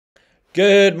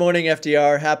Good morning,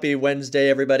 FDR. Happy Wednesday,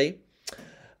 everybody.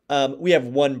 We have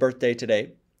one birthday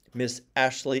today. Miss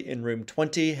Ashley in room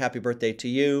 20. Happy birthday to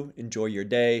you. Enjoy your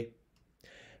day.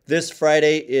 This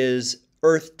Friday is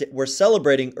Earth Day. We're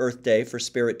celebrating Earth Day for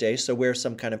Spirit Day, so wear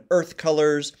some kind of earth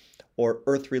colors or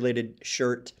earth-related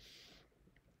shirt.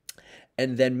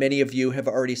 And then many of you have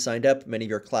already signed up. Many of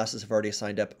your classes have already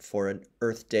signed up for an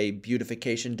Earth Day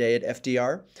Beautification Day at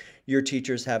FDR. Your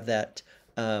teachers have that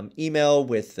email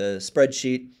with the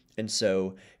spreadsheet. And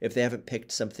so if they haven't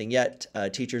picked something yet,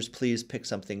 teachers, please pick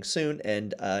something soon.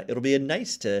 And it'll be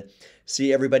nice to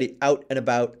see everybody out and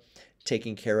about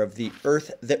taking care of the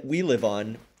earth that we live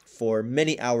on for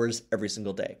many hours every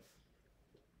single day.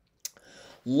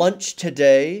 Lunch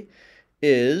today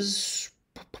is...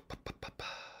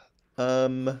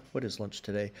 what is lunch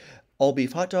today? All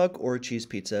beef hot dog or cheese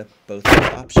pizza, both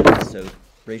are options. So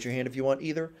raise your hand if you want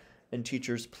either. And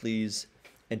teachers, please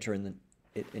enter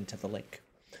it into the link.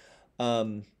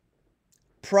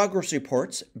 Progress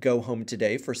reports go home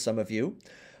today for some of you.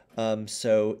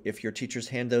 So if your teachers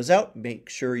hand those out, make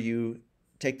sure you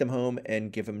take them home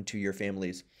and give them to your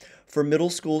families. For middle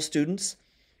school students,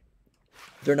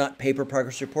 they're not paper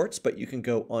progress reports, but you can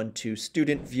go on to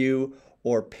Student View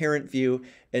or Parent View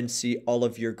and see all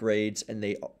of your grades, and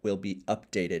they will be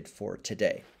updated for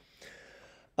today.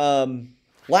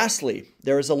 Lastly,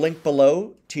 there is a link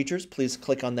below. Teachers, please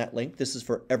click on that link. This is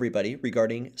for everybody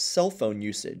regarding cell phone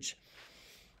usage.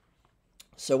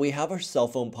 So we have our cell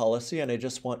phone policy, and I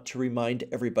just want to remind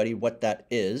everybody what that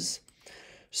is.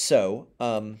 So,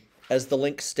 as the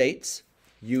link states,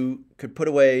 you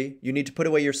need to put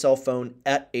away your cell phone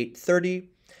at 8:30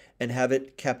 and have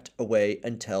it kept away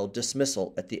until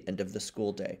dismissal at the end of the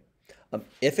school day.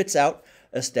 If it's out,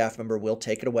 a staff member will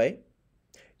take it away.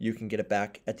 You can get it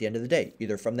back at the end of the day,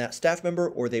 either from that staff member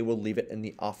or they will leave it in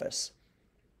the office.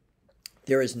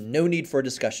 There is no need for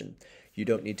discussion. You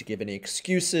don't need to give any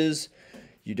excuses.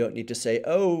 You don't need to say,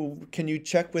 oh, can you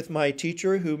check with my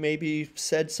teacher who maybe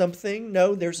said something?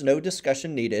 No, there's no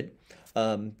discussion needed.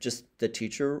 Just the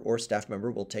teacher or staff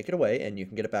member will take it away and you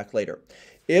can get it back later.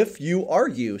 If you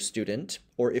argue, student,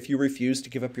 or if you refuse to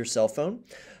give up your cell phone,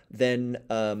 then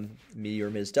me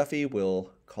or Ms. Duffy will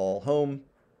call home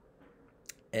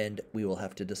and we will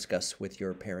have to discuss with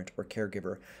your parent or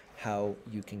caregiver how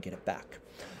you can get it back.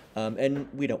 And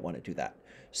we don't want to do that.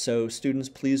 So students,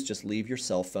 please just leave your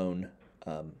cell phone,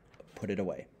 put it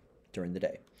away during the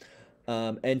day.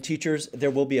 And teachers, there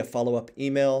will be a follow-up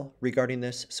email regarding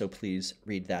this, so please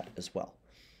read that as well.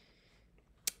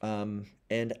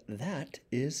 And that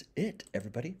is it,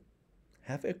 everybody.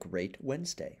 Have a great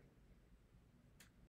Wednesday.